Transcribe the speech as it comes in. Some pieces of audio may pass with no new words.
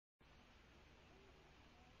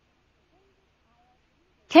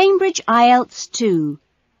Cambridge IELTS 2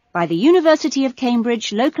 by the University of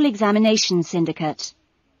Cambridge Local Examination Syndicate.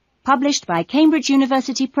 Published by Cambridge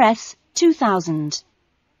University Press, 2000.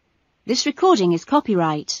 This recording is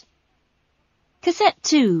copyright. Cassette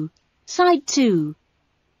 2, Side 2.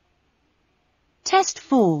 Test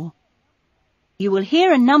 4. You will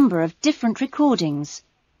hear a number of different recordings,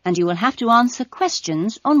 and you will have to answer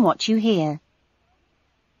questions on what you hear.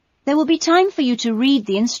 There will be time for you to read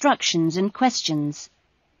the instructions and questions,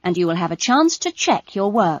 and you will have a chance to check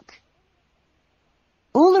your work.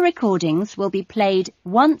 All the recordings will be played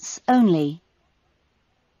once only.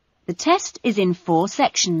 The test is in 4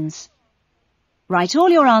 sections. Write all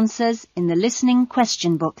your answers in the listening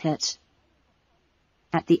question booklet.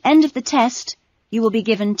 At the end of the test, you will be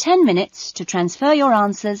given 10 minutes to transfer your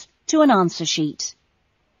answers to an answer sheet.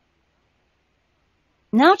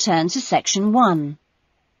 Now turn to Section 1.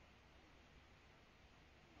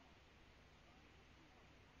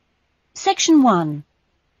 Section 1.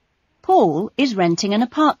 Paul is renting an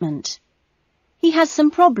apartment. He has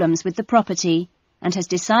some problems with the property and has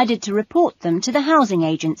decided to report them to the housing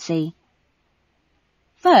agency.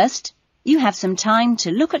 First, you have some time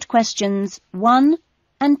to look at questions 1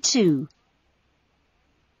 and 2.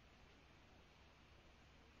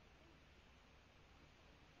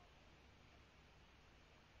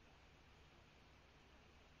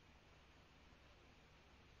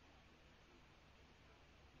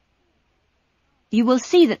 You will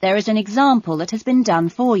see that there is an example that has been done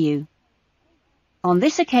for you. On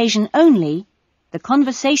this occasion only, the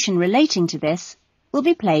conversation relating to this will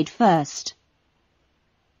be played first.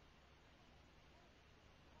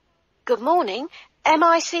 Good morning,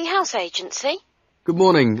 MIC House Agency. Good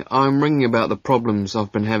morning. I'm ringing about the problems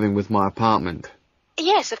I've been having with my apartment.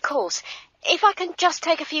 Yes, of course. If I can just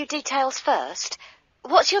take a few details first.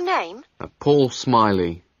 What's your name? Paul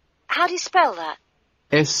Smiley. How do you spell that?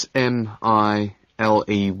 Smiley.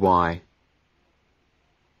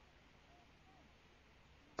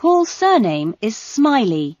 Paul's surname is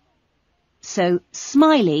Smiley, so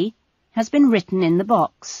Smiley has been written in the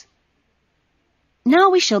box.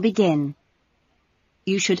 Now we shall begin.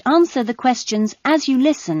 You should answer the questions as you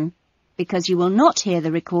listen, because you will not hear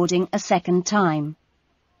the recording a second time.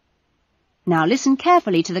 Now listen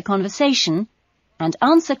carefully to the conversation and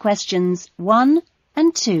answer questions 1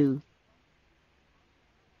 and 2.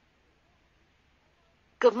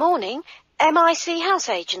 Good morning, MIC House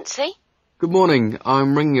Agency. Good morning.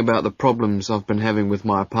 I'm ringing about the problems I've been having with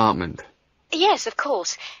my apartment. Yes, of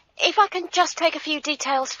course. If I can just take a few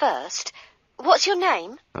details first. What's your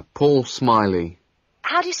name? Paul Smiley.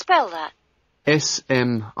 How do you spell that?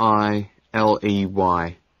 Smiley.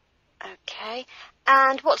 Okay.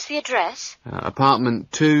 And what's the address?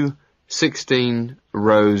 Apartment 2, 16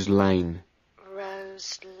 Rose Lane.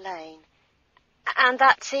 Rose Lane. And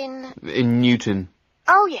that's in? In Newton.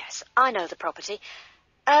 Oh, yes, I know the property.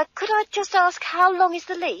 Could I just ask, how long is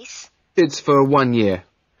the lease? It's for 1 year.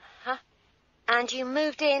 Huh? And you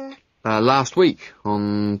moved in? Last week,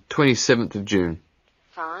 on 27th of June.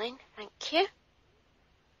 Fine, thank you.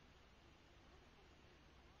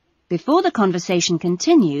 Before the conversation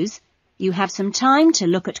continues, you have some time to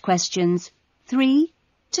look at questions 3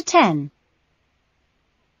 to 10.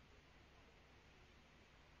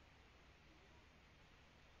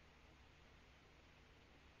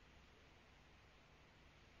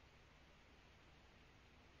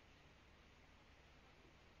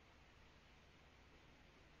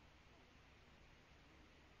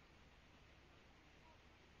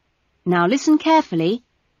 Now listen carefully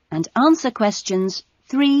and answer questions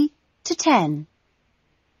 3 to 10.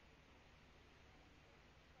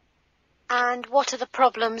 And what are the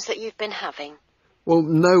problems that you've been having? Well,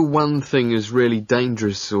 no one thing is really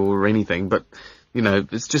dangerous or anything, but,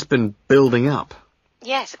 it's just been building up.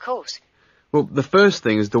 Yes, of course. Well, the first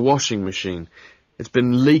thing is the washing machine. It's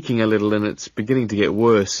been leaking a little and it's beginning to get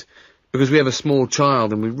worse, because we have a small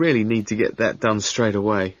child and we really need to get that done straight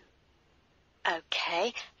away.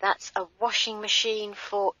 Okay, that's a washing machine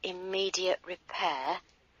for immediate repair.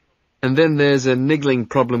 And then there's a niggling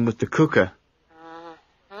problem with the cooker.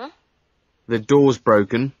 Mm-hmm. The door's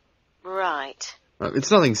broken. Right.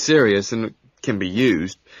 It's nothing serious and it can be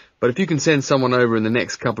used, but if you can send someone over in the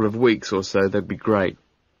next couple of weeks or so, that'd be great.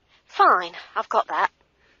 Fine, I've got that.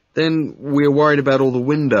 Then we're worried about all the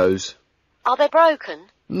windows. Are they broken?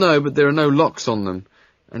 No, but there are no locks on them.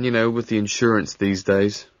 And with the insurance these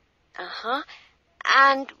days. Uh-huh.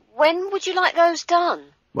 And when would you like those done?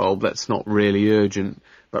 Well, that's not really urgent,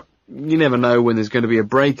 but you never know when there's going to be a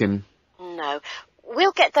break-in. No,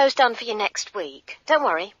 we'll get those done for you next week. Don't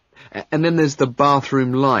worry. And then there's the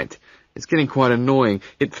bathroom light. It's getting quite annoying.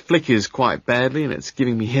 It flickers quite badly and it's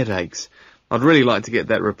giving me headaches. I'd really like to get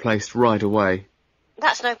that replaced right away.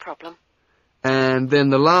 That's no problem. And then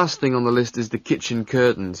the last thing on the list is the kitchen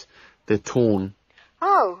curtains. They're torn.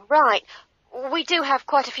 Oh, right. We do have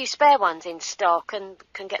quite a few spare ones in stock and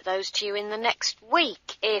can get those to you in the next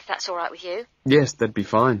week, if that's all right with you. Yes, that'd be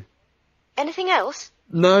fine. Anything else?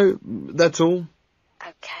 No, that's all.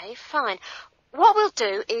 Okay, fine. What we'll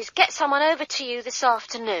do is get someone over to you this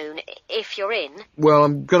afternoon, if you're in. Well,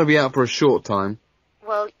 I'm going to be out for a short time.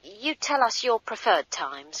 Well, you tell us your preferred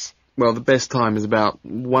times. Well, the best time is about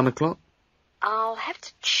 1 o'clock. I'll have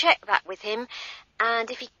to check that with him.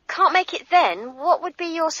 And if he can't make it then, what would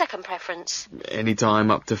be your second preference? Any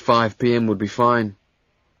time up to 5 p.m. would be fine.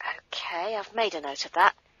 Okay, I've made a note of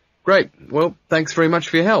that. Great. Well, thanks very much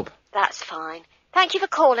for your help. That's fine. Thank you for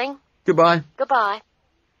calling. Goodbye. Goodbye.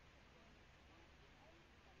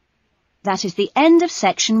 That is the end of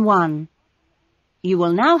section 1. You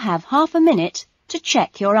will now have half a minute to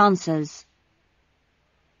check your answers.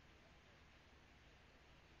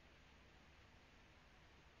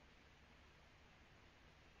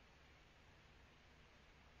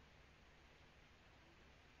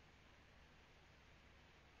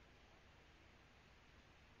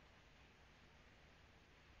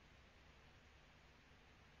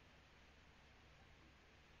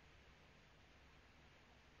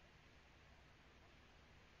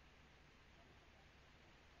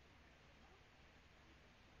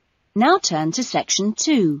 Now turn to section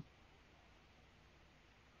 2.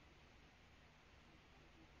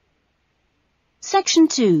 Section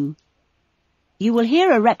 2. You will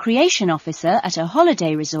hear a recreation officer at a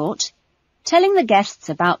holiday resort telling the guests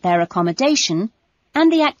about their accommodation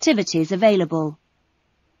and the activities available.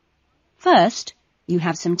 First, you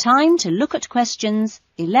have some time to look at questions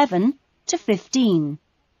 11 to 15.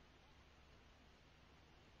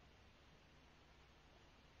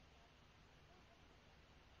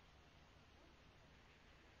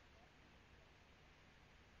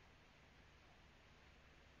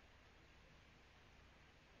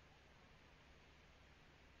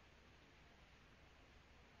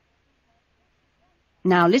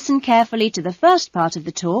 Now listen carefully to the first part of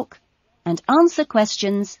the talk and answer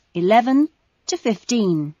questions 11 to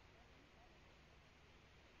 15.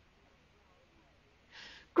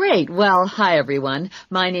 Great. Well, hi everyone.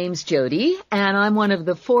 My name's Jody, and I'm one of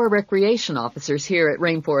the 4 recreation officers here at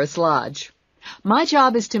Rainforest Lodge. My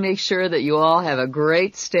job is to make sure that you all have a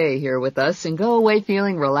great stay here with us and go away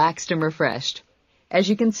feeling relaxed and refreshed. As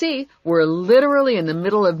you can see, we're literally in the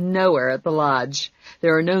middle of nowhere at the lodge.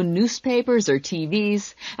 There are no newspapers or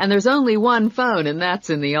TVs, and there's only one phone, and that's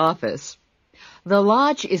in the office. The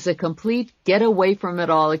lodge is a complete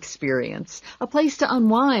get-away-from-it-all experience, a place to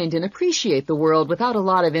unwind and appreciate the world without a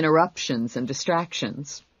lot of interruptions and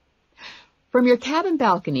distractions. From your cabin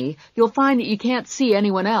balcony, you'll find that you can't see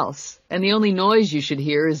anyone else, and the only noise you should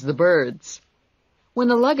hear is the birds. When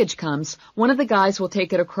the luggage comes, one of the guys will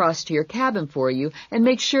take it across to your cabin for you and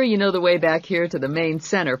make sure you know the way back here to the main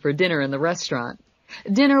center for dinner in the restaurant.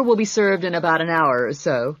 Dinner will be served in about an hour or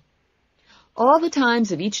so. All the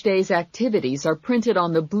times of each day's activities are printed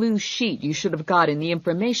on the blue sheet you should have got in the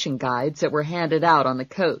information guides that were handed out on the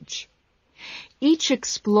coach. Each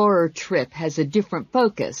explorer trip has a different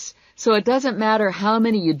focus, so it doesn't matter how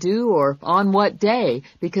many you do or on what day,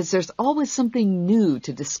 because there's always something new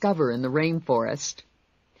to discover in the rainforest.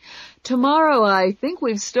 Tomorrow, I think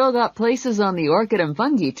we've still got places on the Orchid and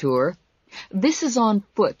Fungi tour. This is on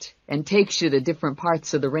foot and takes you to different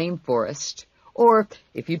parts of the rainforest. Or,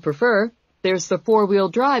 if you prefer, there's the 4-wheel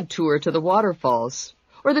drive tour to the waterfalls.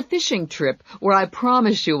 Or the fishing trip, where I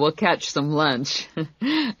promise you we'll catch some lunch.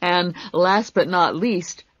 And last but not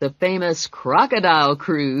least, the famous crocodile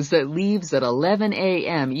cruise that leaves at 11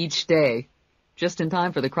 a.m. each day. Just in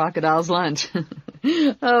time for the crocodile's lunch.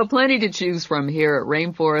 Oh, plenty to choose from here at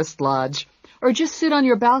Rainforest Lodge. Or just sit on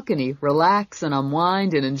your balcony, relax and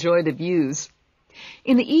unwind and enjoy the views.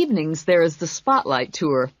 In the evenings, there is the Spotlight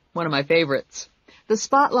Tour, one of my favorites. The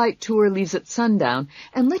Spotlight Tour leaves at sundown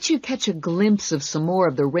and lets you catch a glimpse of some more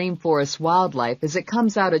of the rainforest wildlife as it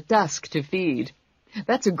comes out at dusk to feed.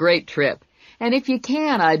 That's a great trip, and if you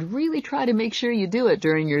can, I'd really try to make sure you do it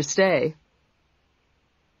during your stay.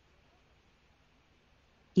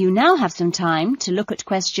 You now have some time to look at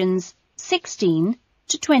questions 16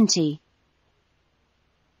 to 20.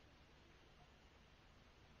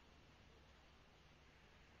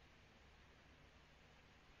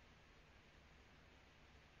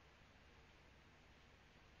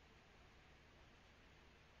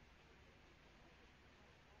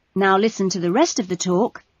 Now listen to the rest of the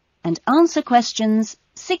talk and answer questions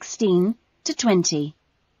 16 to 20.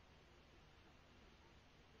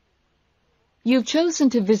 You've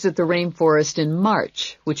chosen to visit the rainforest in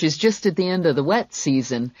March, which is just at the end of the wet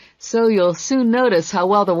season, so you'll soon notice how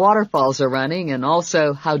well the waterfalls are running and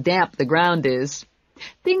also how damp the ground is.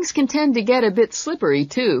 Things can tend to get a bit slippery,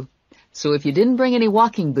 too, so if you didn't bring any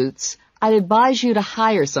walking boots, I'd advise you to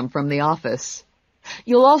hire some from the office.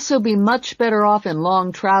 You'll also be much better off in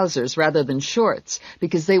long trousers rather than shorts,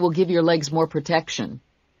 because they will give your legs more protection.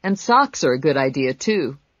 And socks are a good idea,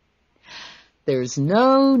 too. There's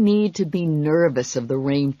no need to be nervous of the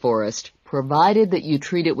rainforest, provided that you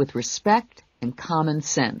treat it with respect and common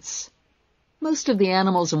sense. Most of the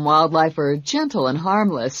animals and wildlife are gentle and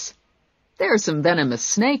harmless. There are some venomous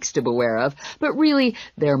snakes to beware of, but really,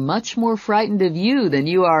 they're much more frightened of you than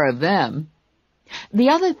you are of them. The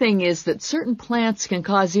other thing is that certain plants can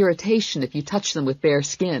cause irritation if you touch them with bare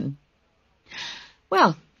skin.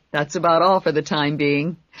 Well, that's about all for the time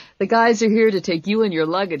being. The guys are here to take you and your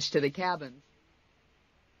luggage to the cabin.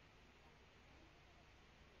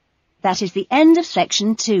 That is the end of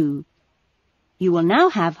section 2. You will now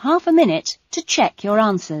have half a minute to check your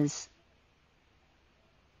answers.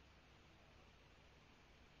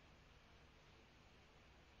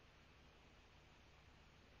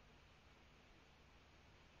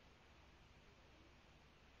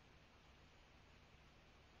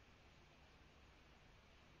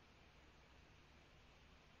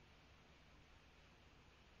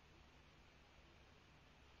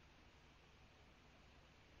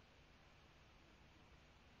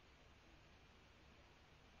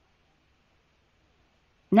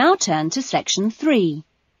 Now turn to section 3.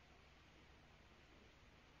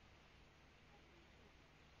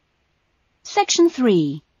 Section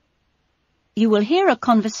 3. You will hear a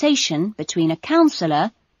conversation between a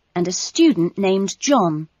counsellor and a student named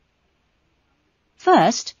John.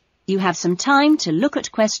 First, you have some time to look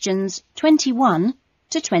at questions 21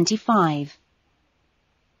 to 25.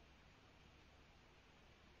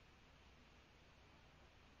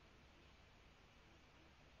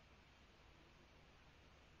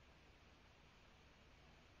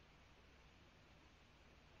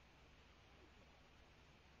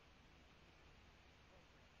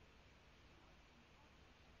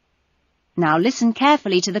 Now listen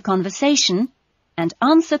carefully to the conversation and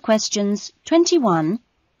answer questions 21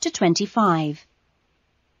 to 25.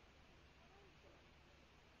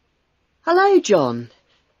 Hello, John.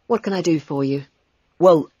 What can I do for you?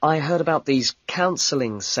 Well, I heard about these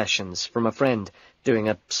counselling sessions from a friend doing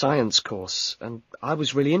a science course, and I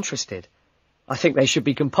was really interested. I think they should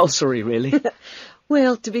be compulsory, really.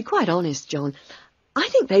 Well, to be quite honest, John, I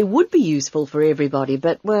think they would be useful for everybody,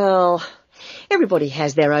 but, well, everybody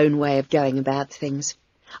has their own way of going about things.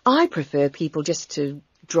 I prefer people just to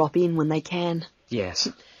drop in when they can. Yes.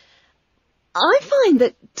 I find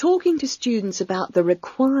that talking to students about the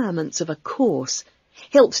requirements of a course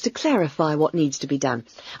helps to clarify what needs to be done.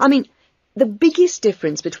 I mean, the biggest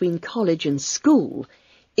difference between college and school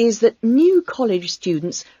is that new college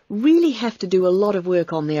students really have to do a lot of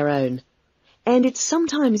work on their own, and it's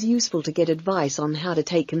sometimes useful to get advice on how to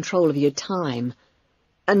take control of your time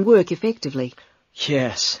and work effectively.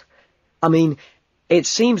 Yes. I mean, it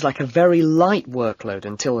seems like a very light workload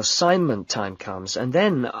until assignment time comes, and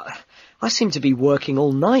then I seem to be working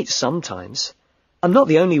all night sometimes. I'm not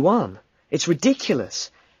the only one. It's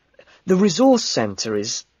ridiculous. The resource centre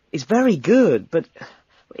is very good, but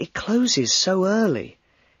it closes so early.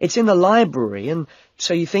 It's in the library, and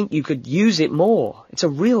so you think you could use it more. It's a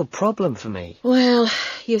real problem for me. Well,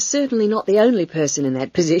 you're certainly not the only person in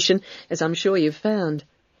that position, as I'm sure you've found.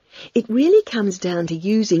 It really comes down to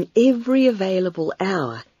using every available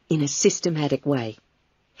hour in a systematic way.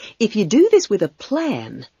 If you do this with a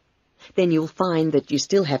plan, then you'll find that you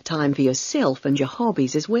still have time for yourself and your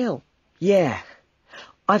hobbies as well. Yeah.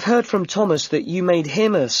 I've heard from Thomas that you made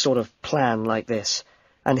him a sort of plan like this,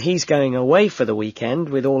 and he's going away for the weekend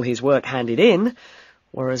with all his work handed in,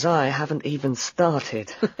 whereas I haven't even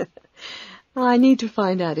started. I need to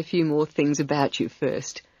find out a few more things about you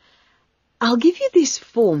first. I'll give you this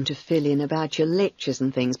form to fill in about your lectures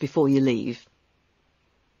and things before you leave.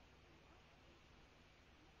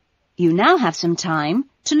 You now have some time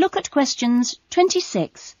to look at questions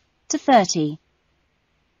 26 to 30.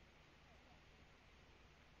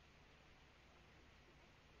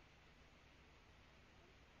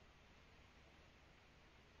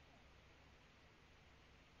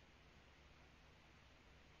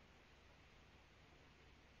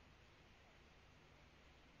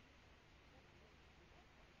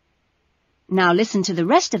 Now listen to the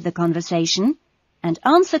rest of the conversation and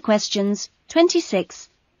answer questions 26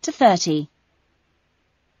 to 30.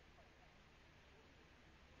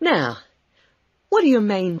 Now, what are your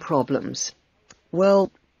main problems?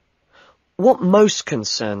 Well, What most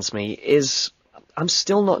concerns me is I'm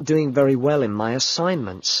still not doing very well in my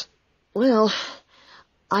assignments. Well,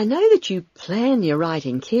 I know that you plan your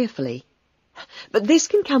writing carefully, but this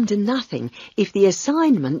can come to nothing if the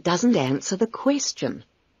assignment doesn't answer the question.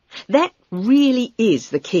 That really is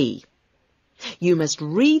the key. You must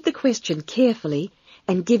read the question carefully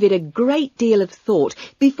and give it a great deal of thought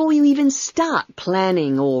before you even start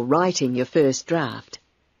planning or writing your first draft.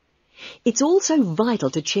 It's also vital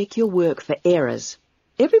to check your work for errors.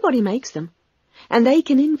 Everybody makes them, and they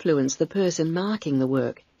can influence the person marking the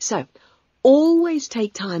work. So, always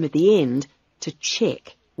take time at the end to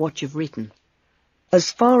check what you've written.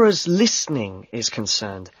 As far as listening is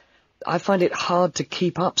concerned, I find it hard to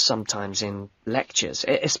keep up sometimes in lectures,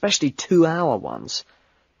 especially 2-hour ones.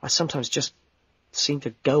 I sometimes just seem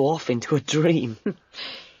to go off into a dream.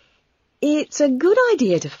 It's a good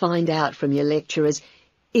idea to find out from your lecturers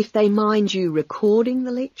if they mind you recording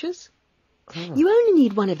the lectures. Oh. You only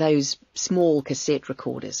need one of those small cassette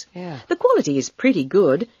recorders. Yeah. The quality is pretty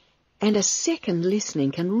good, and a second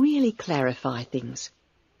listening can really clarify things.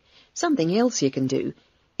 Something else you can do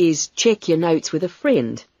is check your notes with a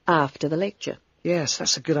friend after the lecture. Yes,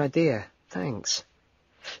 that's a good idea. Thanks.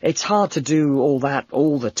 It's hard to do all that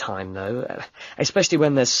all the time, though, especially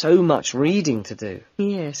when there's so much reading to do.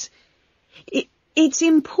 Yes. It's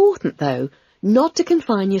important, though, not to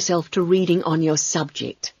confine yourself to reading on your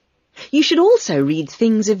subject. You should also read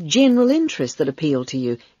things of general interest that appeal to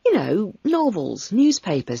you. You know, novels,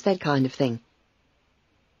 newspapers, that kind of thing.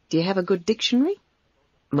 Do you have a good dictionary?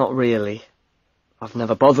 Not really. I've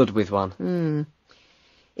never bothered with one.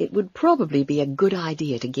 It would probably be a good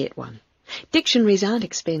idea to get one. Dictionaries aren't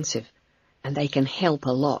expensive, and they can help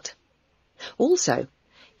a lot. Also,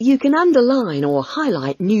 you can underline or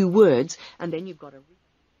highlight new words, and then you've got a...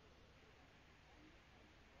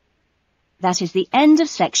 That is the end of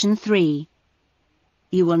section 3.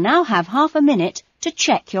 You will now have half a minute to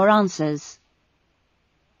check your answers.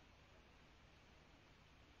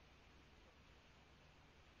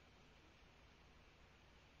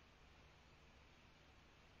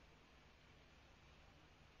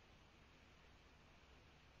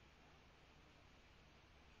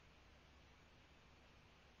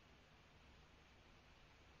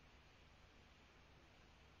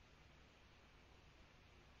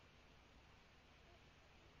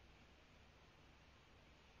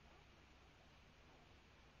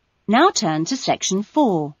 Now turn to section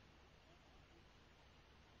 4.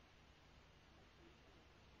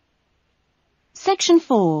 Section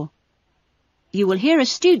 4. You will hear a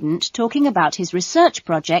student talking about his research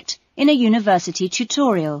project in a university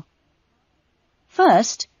tutorial.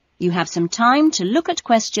 First, you have some time to look at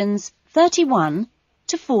questions 31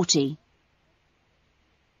 to 40.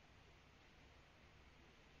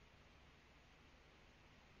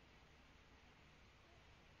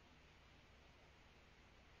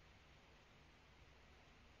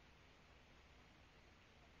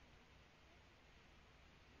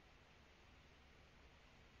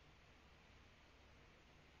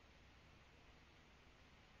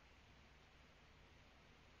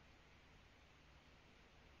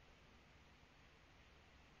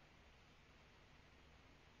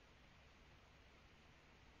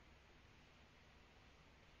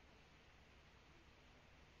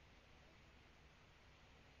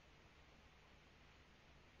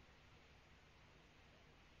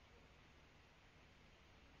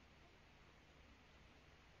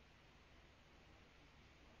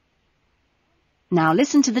 Now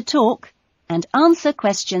listen to the talk and answer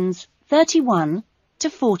questions 31 to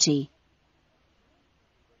 40.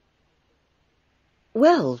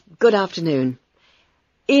 Well, good afternoon.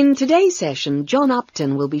 In today's session, John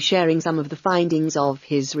Upton will be sharing some of the findings of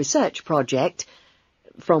his research project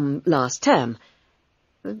from last term.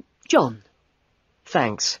 John.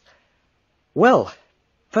 Thanks. Well,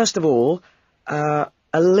 first of all, a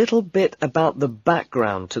little bit about the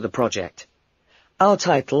background to the project. Our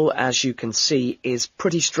title, as you can see, is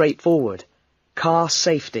pretty straightforward. Car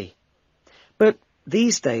safety. But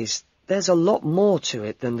these days, there's a lot more to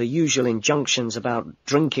it than the usual injunctions about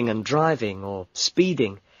drinking and driving or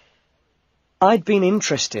speeding. I'd been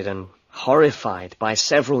interested and horrified by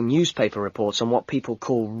several newspaper reports on what people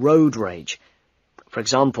call road rage. For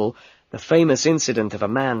example, the famous incident of a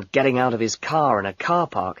man getting out of his car in a car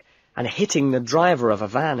park and hitting the driver of a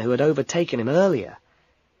van who had overtaken him earlier.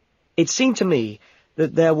 It seemed to me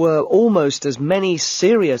that there were almost as many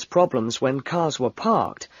serious problems when cars were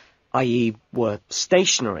parked, i.e. were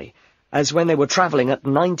stationary, as when they were travelling at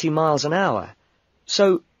 90 miles an hour.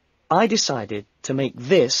 So I decided to make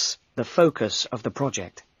this the focus of the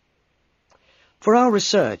project. For our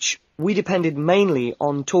research, we depended mainly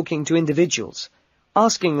on talking to individuals,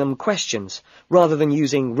 asking them questions rather than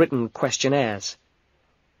using written questionnaires.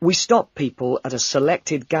 We stopped people at a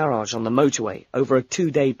selected garage on the motorway over a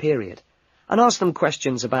 2-day period and asked them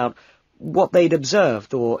questions about what they'd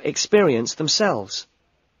observed or experienced themselves.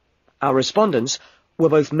 Our respondents were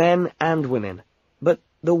both men and women, but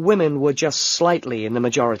the women were just slightly in the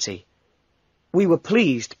majority. We were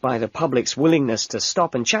pleased by the public's willingness to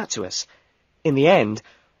stop and chat to us. In the end,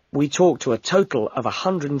 we talked to a total of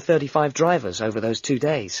 135 drivers over those 2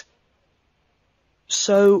 days.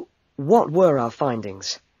 So, what were our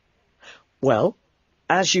findings? Well,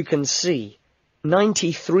 as you can see,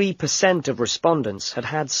 93% of respondents had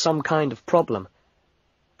had some kind of problem.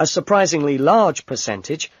 A surprisingly large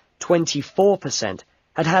percentage, 24%,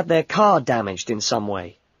 had had their car damaged in some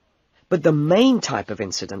way. But the main type of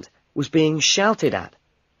incident was being shouted at.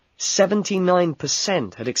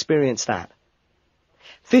 79% had experienced that.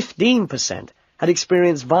 15% had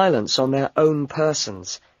experienced violence on their own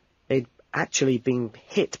persons. They'd actually been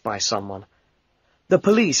hit by someone. The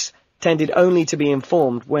police tended only to be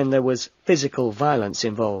informed when there was physical violence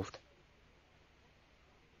involved.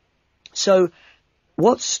 So,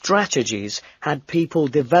 what strategies had people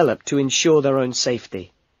developed to ensure their own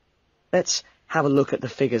safety? Let's have a look at the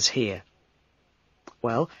figures here.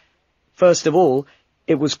 Well, first of all,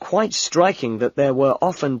 it was quite striking that there were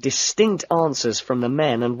often distinct answers from the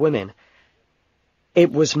men and women.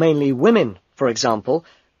 It was mainly women, for example,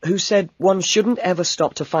 who said one shouldn't ever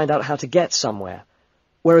stop to find out how to get somewhere,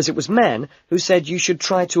 whereas it was men who said you should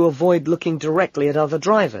try to avoid looking directly at other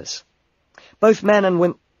drivers. Both men and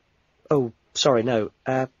women...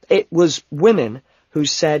 It was women who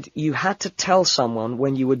said you had to tell someone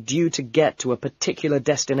when you were due to get to a particular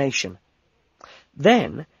destination.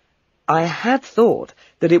 Then, I had thought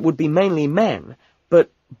that it would be mainly men,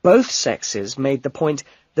 but both sexes made the point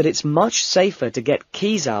that it's much safer to get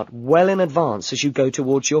keys out well in advance as you go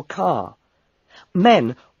towards your car.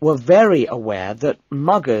 Men were very aware that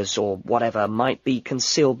muggers or whatever might be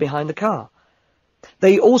concealed behind the car.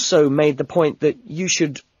 They also made the point that you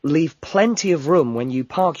should leave plenty of room when you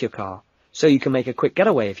park your car, so you can make a quick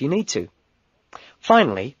getaway if you need to.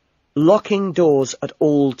 Finally, locking doors at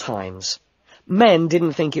all times. Men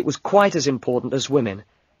didn't think it was quite as important as women,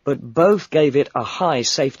 but both gave it a high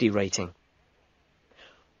safety rating.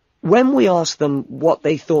 When we asked them what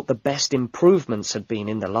they thought the best improvements had been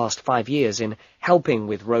in the last 5 years in helping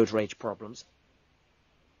with road rage problems...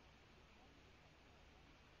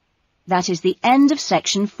 That is the end of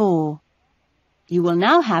section 4. You will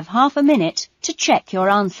now have half a minute to check your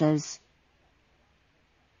answers.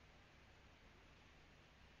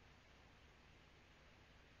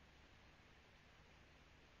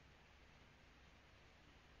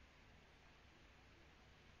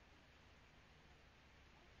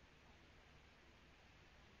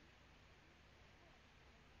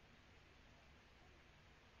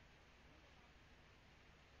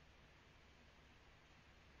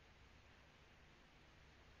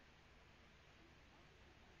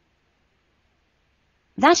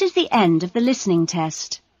 That is the end of the listening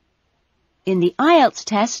test. In the IELTS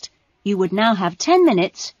test, you would now have 10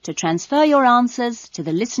 minutes to transfer your answers to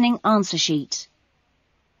the listening answer sheet.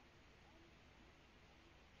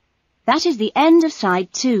 That is the end of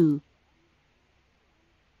side 2.